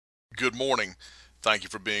Good morning. Thank you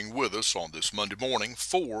for being with us on this Monday morning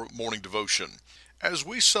for Morning Devotion. As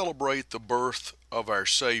we celebrate the birth of our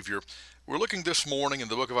Savior, we're looking this morning in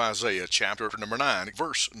the book of Isaiah, chapter number 9,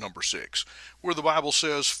 verse number 6, where the Bible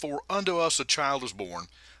says, "For unto us a child is born,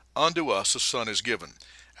 unto us a son is given,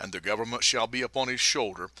 and the government shall be upon his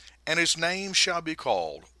shoulder, and his name shall be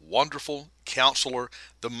called Wonderful, Counselor,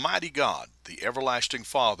 the Mighty God, the Everlasting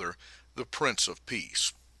Father, the Prince of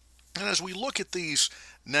Peace." And as we look at these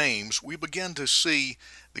names, we begin to see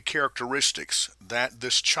the characteristics that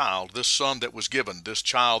this child, this son that was given, this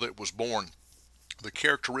child that was born, the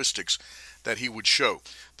characteristics that he would show.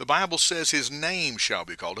 The Bible says his name shall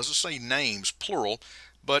be called. It doesn't say names, plural,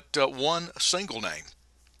 but one single name.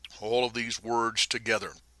 All of these words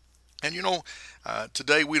together. And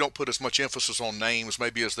today we don't put as much emphasis on names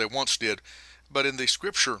maybe as they once did, but in the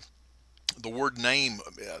scripture, the word name,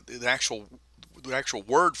 the actual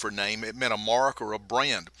word for name, it meant a mark or a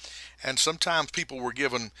brand. And sometimes people were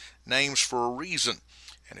given names for a reason.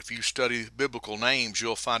 And if you study biblical names,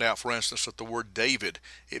 you'll find out, for instance, that the word David,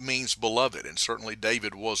 it means beloved. And certainly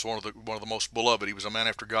David was one of the most beloved. He was a man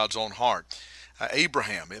after God's own heart.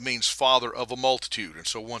 Abraham, it means father of a multitude. And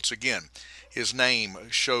so once again, his name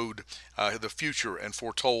showed the future and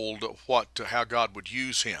foretold how God would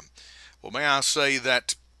use him. Well, may I say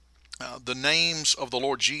that the names of the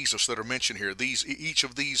Lord Jesus that are mentioned here, each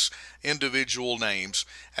of these individual names,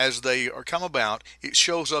 as they are come about, it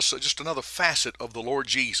shows us just another facet of the Lord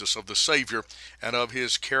Jesus, of the Savior, and of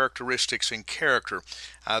his characteristics and character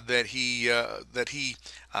that he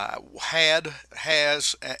had,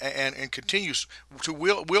 has, and continues to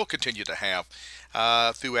will continue to have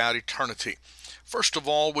throughout eternity. First of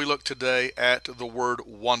all, we look today at the word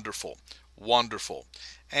wonderful. Wonderful.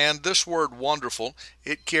 And this word wonderful,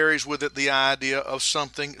 it carries with it the idea of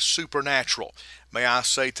something supernatural. May I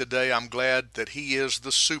say today, I'm glad that he is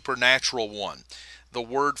the supernatural one. The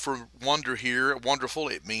word for wonder here, wonderful,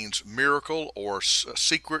 it means miracle or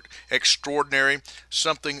secret, extraordinary,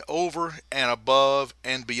 something over and above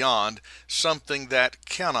and beyond, something that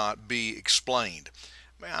cannot be explained.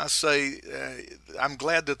 May I say, I'm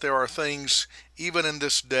glad that there are things, even in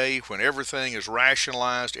this day when everything is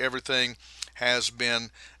rationalized, everything has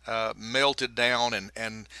been melted down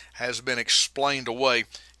and has been explained away.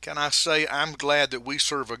 Can I say I'm glad that we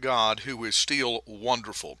serve a God who is still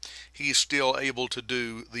wonderful. He's still able to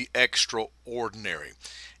do the extraordinary.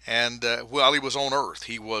 And while he was on earth,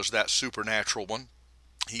 he was that supernatural one.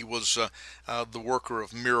 He was the worker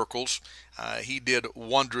of miracles. He did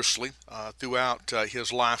wondrously throughout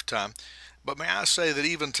his lifetime. But may I say that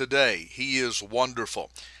even today, he is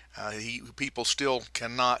wonderful. People still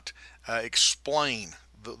cannot explain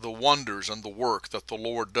the wonders and the work that the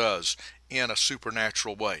Lord does in a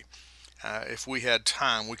supernatural way. If we had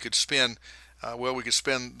time, we could spend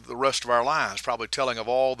the rest of our lives probably telling of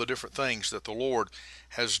all the different things that the Lord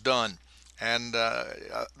has done. And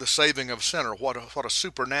the saving of a sinner, what a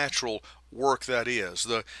supernatural work that is.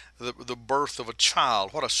 The birth of a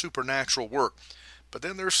child, what a supernatural work. But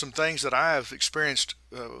then there's some things that I have experienced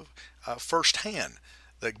firsthand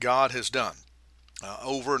that God has done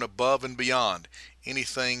over and above and beyond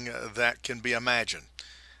anything that can be imagined.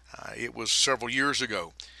 It was several years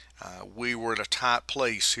ago. We were at a tight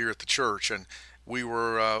place here at the church, and we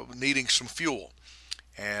were needing some fuel.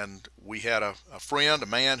 And we had a friend, a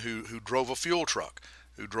man who drove a fuel truck,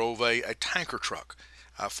 who drove a tanker truck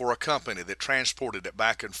for a company that transported it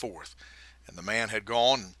back and forth. And the man had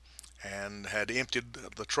gone and had emptied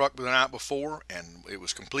the truck the night before, and it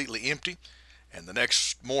was completely empty. And the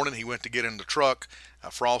next morning he went to get in the truck,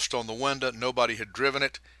 frost on the window, nobody had driven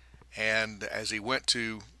it. And as he went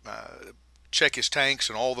to check his tanks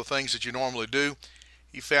and all the things that you normally do,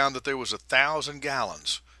 he found that there was 1,000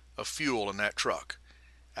 gallons of fuel in that truck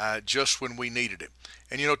just when we needed it.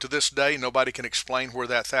 And to this day, nobody can explain where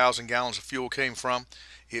that 1,000 gallons of fuel came from.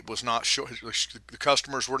 It was not short. The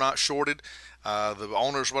customers were not shorted. The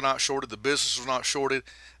owners were not shorted. The business was not shorted.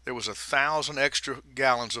 There was 1,000 extra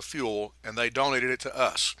gallons of fuel, and they donated it to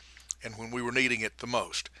us, and when we were needing it the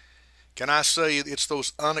most. Can I say it's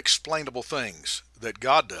those unexplainable things that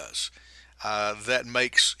God does that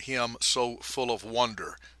makes him so full of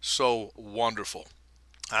wonder, so wonderful.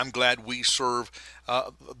 I'm glad we serve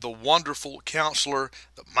the wonderful Counselor,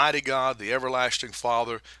 the mighty God, the everlasting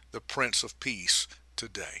Father, the Prince of Peace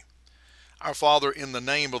today. Our Father, in the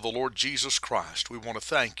name of the Lord Jesus Christ, we want to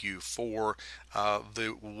thank you for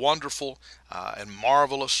the wonderful and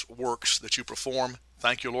marvelous works that you perform.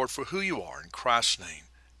 Thank you, Lord, for who you are. In Christ's name,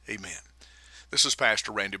 amen. This is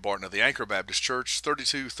Pastor Randy Barton of the Anchor Baptist Church,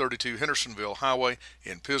 3232 Hendersonville Highway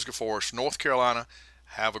in Pisgah Forest, North Carolina.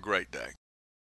 Have a great day.